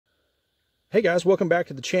Hey guys, welcome back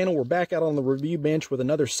to the channel. We're back out on the review bench with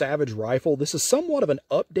another Savage rifle. This is somewhat of an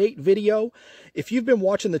update video. If you've been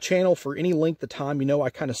watching the channel for any length of time, you know I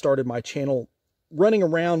kind of started my channel running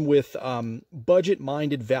around with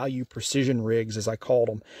budget-minded value precision rigs, as I called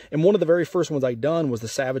them. And one of the very first ones I done was the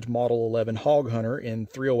Savage Model 11 Hog Hunter in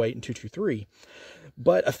 308 and 223.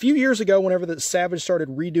 But a few years ago, whenever the Savage started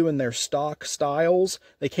redoing their stock styles,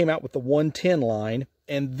 they came out with the 110 line.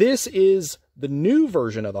 And this is the new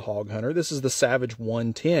version of the Hog Hunter. This is the Savage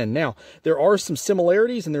 110. Now, there are some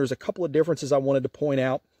similarities and there's a couple of differences I wanted to point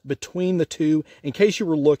out between the two in case you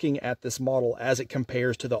were looking at this model as it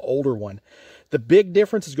compares to the older one. The big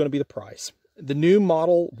difference is going to be the price. The new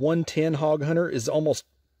model 110 Hog Hunter is almost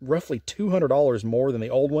roughly $200 more than the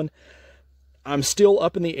old one. I'm still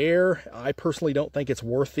up in the air. I personally don't think it's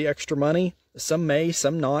worth the extra money. Some may,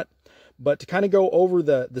 some not. But to kind of go over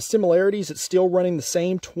the similarities, it's still running the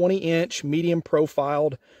same 20-inch medium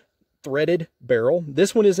profiled threaded barrel.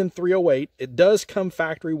 This one is in 308. It does come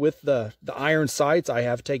factory with the iron sights. I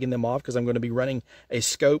have taken them off because I'm going to be running a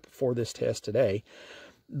scope for this test today.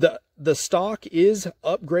 The stock is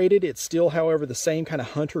upgraded. It's still, however, the same kind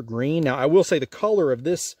of hunter green. Now, I will say the color of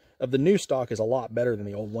the new stock is a lot better than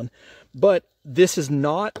the old one, but this is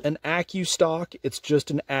not an Accu stock. It's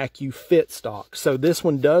just an Accu Fit stock. So this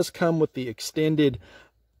one does come with the extended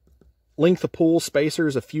length of pull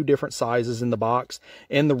spacers, a few different sizes in the box,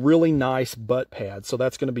 and the really nice butt pad. So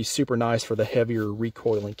that's going to be super nice for the heavier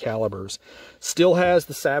recoiling calibers. Still has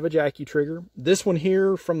the Savage Accu trigger. This one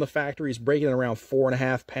here from the factory is breaking around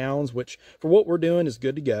 4.5 pounds, which for what we're doing is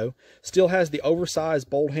good to go. Still has the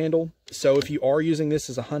oversized bolt handle. So if you are using this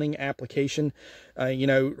as a hunting application, you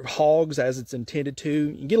know, hogs as it's intended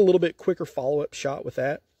to, you get a little bit quicker follow-up shot with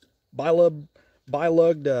that. Bilugged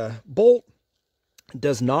bolt.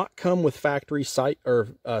 Does not come with factory sight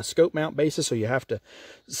or scope mount bases, so you have to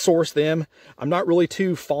source them. I'm not really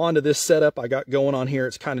too fond of this setup I got going on here.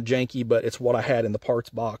 It's kind of janky, but it's what I had in the parts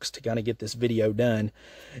box to kind of get this video done.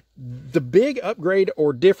 The big upgrade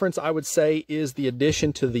or difference, I would say, is the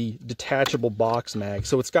addition to the detachable box mag.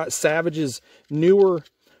 So it's got Savage's newer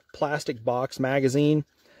plastic box magazine.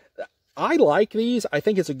 I like these. I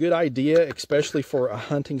think it's a good idea, especially for a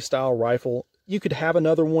hunting style rifle. You could have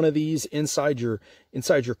another one of these inside your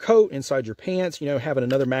coat, inside your pants, you know, having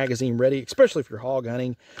another magazine ready, especially if you're hog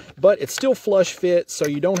hunting. But it's still flush fit, so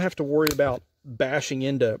you don't have to worry about bashing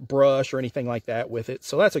into brush or anything like that with it.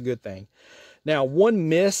 So that's a good thing. Now, one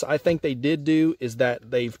miss I think they did do is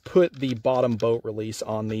that they've put the bottom boat release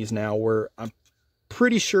on these now, where I'm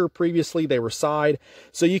pretty sure previously they were side,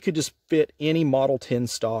 so you could just fit any Model 10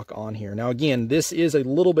 stock on here. Now again, this is a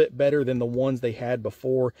little bit better than the ones they had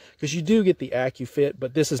before because you do get the Accu Fit,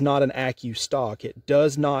 but this is not an Accu stock. It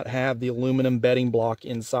does not have the aluminum bedding block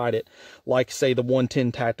inside it like, say, the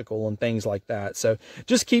 110 Tactical and things like that. So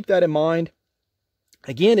just keep that in mind.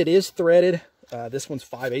 Again, it is threaded. This one's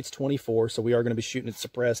 5/8 24, so we are going to be shooting it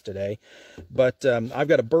suppressed today. But I've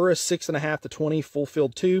got a Burris 6.5 to 20 full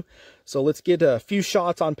field 2. So let's get a few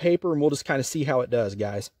shots on paper and we'll just kind of see how it does,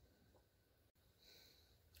 guys.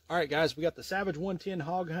 All right, guys, we got the Savage 110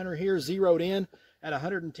 Hog Hunter here zeroed in at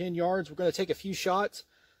 110 yards. We're going to take a few shots.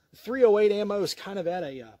 The 308 ammo is kind of at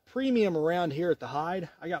a premium around here at the hide.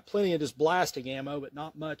 I got plenty of just blasting ammo, but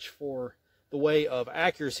not much for the way of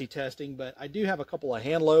accuracy testing. But I do have a couple of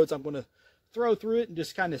hand loads. I'm going to throw through it and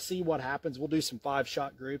just kind of see what happens. We'll do some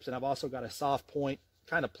 5-shot groups, and I've also got a soft point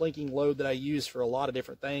kind of plinking load that I use for a lot of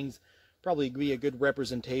different things. Probably be a good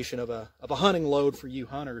representation of a hunting load for you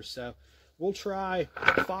hunters. So we'll try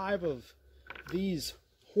 5 of these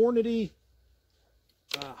Hornady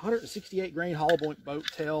 168 grain hollow point boat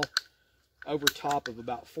tail over top of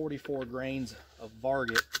about 44 grains of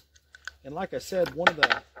Varget. And like I said, one of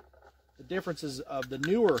the differences of the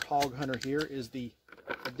newer Hog Hunter here is the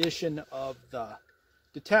addition of the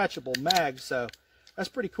detachable mag. So that's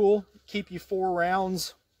pretty cool. Keep you 4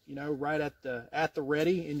 rounds, you know, right at the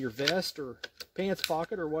ready in your vest or pants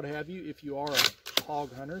pocket or what have you if you are a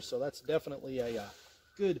hog hunter. So that's definitely a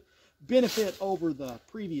good benefit over the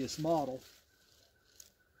previous model.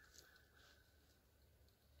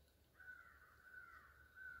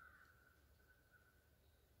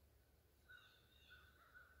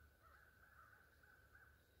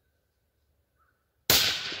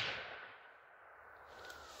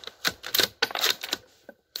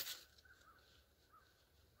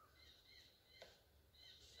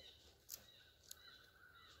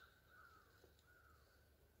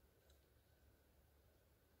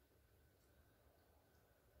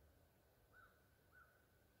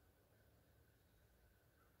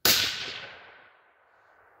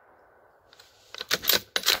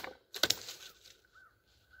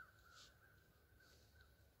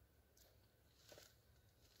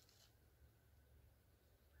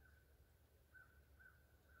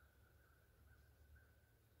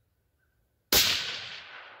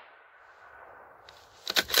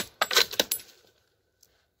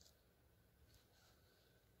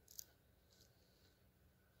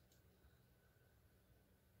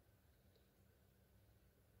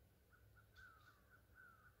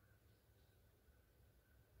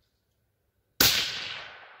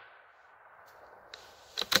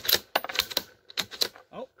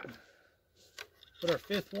 Put our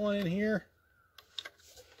 5th one in here.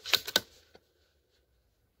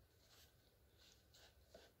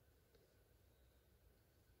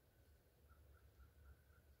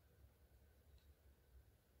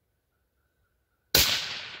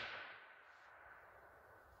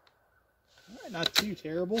 All right, not too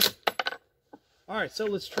terrible. All right, so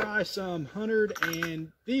let's try some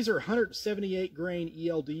these are 178 grain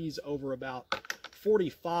ELDs over about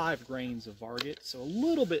 45 grains of Varget, so a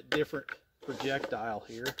little bit different projectile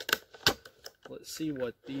here. Let's see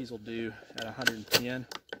what these will do at 110.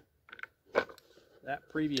 That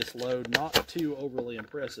previous load, not too overly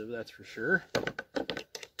impressive, that's for sure.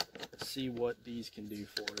 Let's see what these can do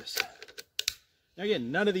for us. Now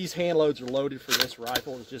again, none of these hand loads are loaded for this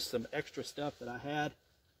rifle. It's just some extra stuff that I had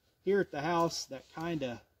here at the house that kind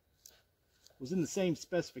of was in the same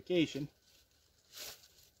specification.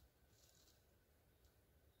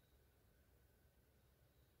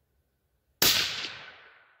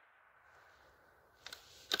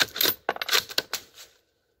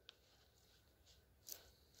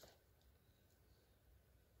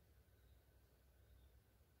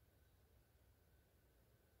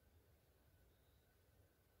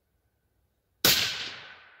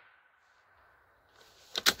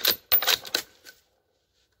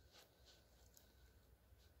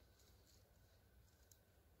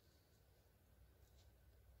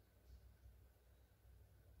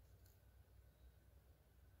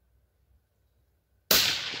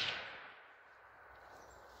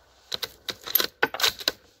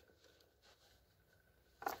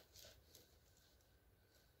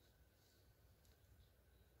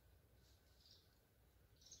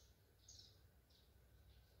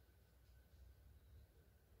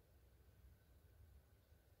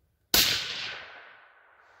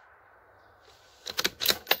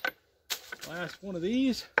 Last one of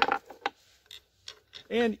these.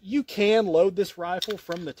 And you can load this rifle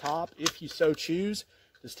from the top if you so choose.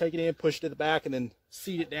 Just take it in, push it to the back, and then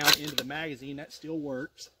seat it down into the magazine. That still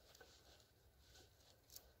works.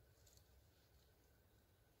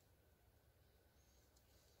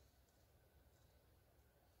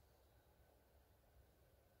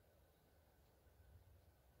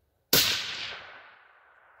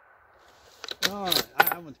 All right,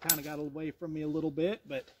 that one's kind of got away from me a little bit,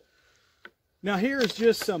 but now here is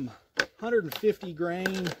just some 150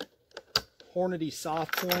 grain Hornady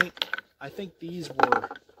soft point. I think these were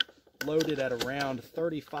loaded at around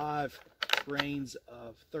 35 grains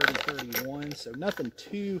of 30-31, so nothing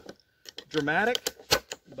too dramatic,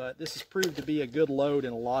 but this has proved to be a good load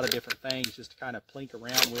in a lot of different things just to kind of plink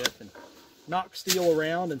around with and knock steel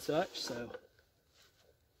around and such. So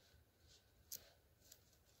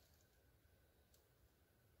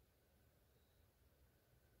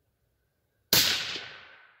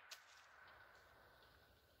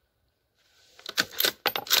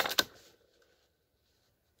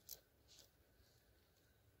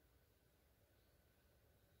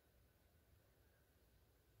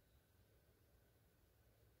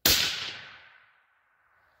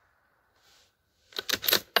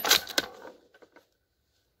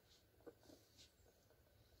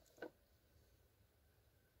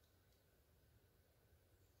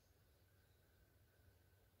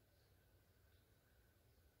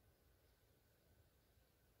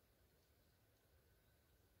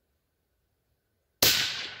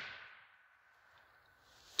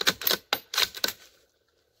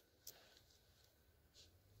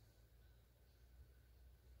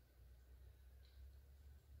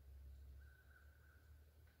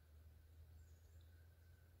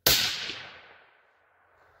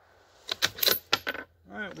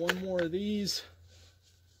all right, one more of these.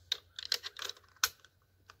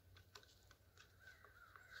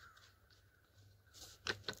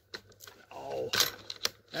 Oh,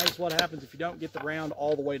 that's what happens if you don't get the round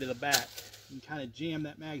all the way to the back. You can kind of jam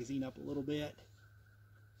that magazine up a little bit.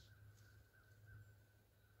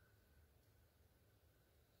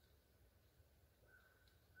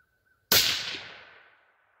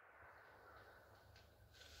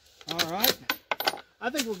 All right, I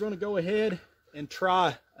think we're going to go ahead and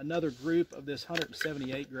try another group of this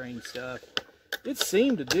 178 grain stuff. It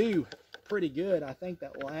seemed to do pretty good. I think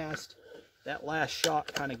that last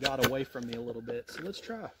shot kind of got away from me a little bit. So let's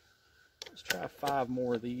try 5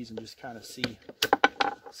 more of these and just kind of see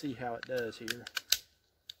how it does here.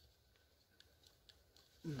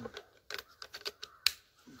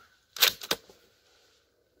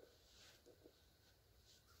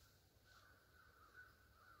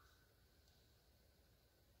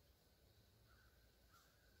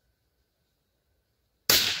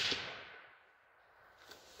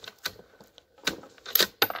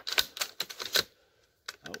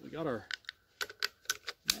 We got our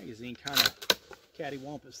Magazine kind of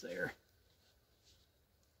cattywampus there.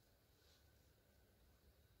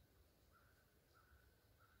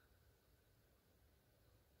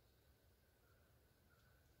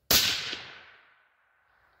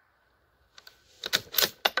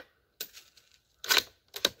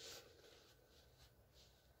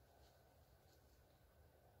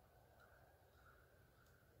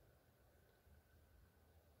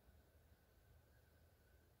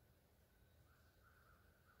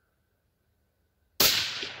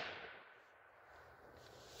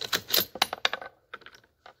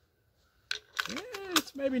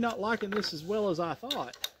 It's maybe not liking this as well as I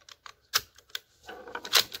thought.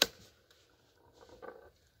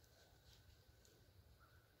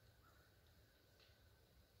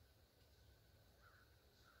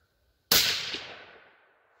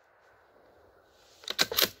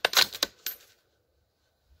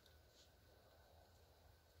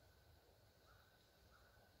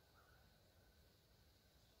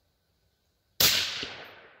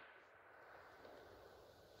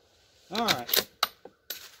 All right.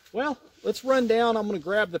 Well, let's run down. I'm going to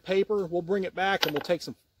grab the paper. We'll bring it back and we'll take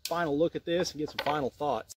some final look at this and get some final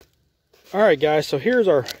thoughts. All right, guys. So here's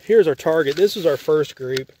our target. This is our first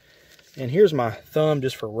group, and here's my thumb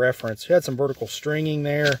just for reference. We had some vertical stringing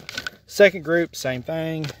there. Second group, same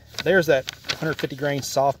thing. There's that 150 grain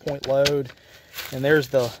soft point load, and there's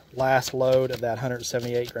the last load of that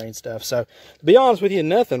 178 grain stuff. So to be honest with you,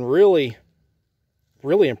 nothing really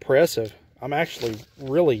impressive. I'm actually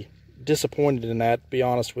really disappointed in that, to be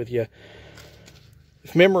honest with you.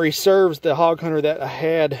 If memory serves, the hog hunter that I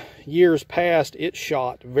had years past, it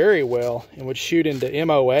shot very well and would shoot into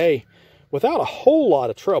MOA without a whole lot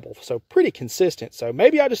of trouble. So pretty consistent. So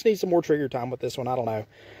maybe I just need some more trigger time with this one. I don't know.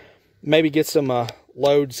 Maybe get some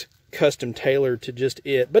loads custom tailored to just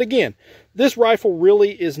it. But again, this rifle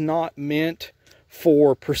really is not meant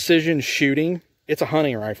for precision shooting. It's a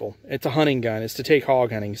hunting rifle. It's a hunting gun. It's to take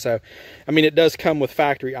hog hunting. So, I mean, it does come with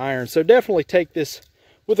factory iron. So definitely take this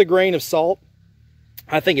with a grain of salt.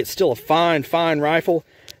 I think it's still a fine rifle.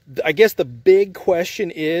 I guess the big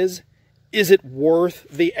question is it worth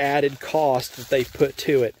the added cost that they've put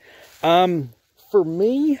to it? For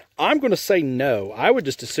me, I'm going to say no. I would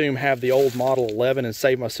just assume have the old Model 11 and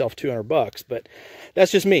save myself $200, but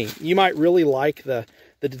that's just me. You might really like the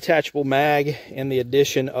detachable mag and the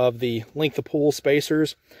addition of the length of pull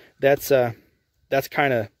spacers. That's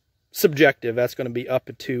kind of subjective. That's going to be up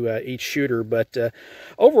to each shooter, but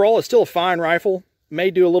overall, it's still a fine rifle. May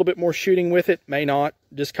do a little bit more shooting with it, may not.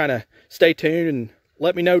 Just kind of stay tuned and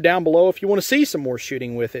let me know down below if you want to see some more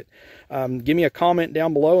shooting with it. Give me a comment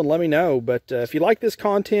down below and let me know. But if you like this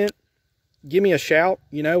content, give me a shout.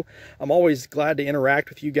 You know, I'm always glad to interact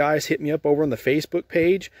with you guys. Hit me up over on the Facebook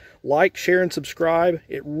page. Like, share, and subscribe.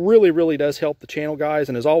 It really does help the channel, guys.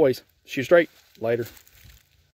 And as always, shoot straight. Later.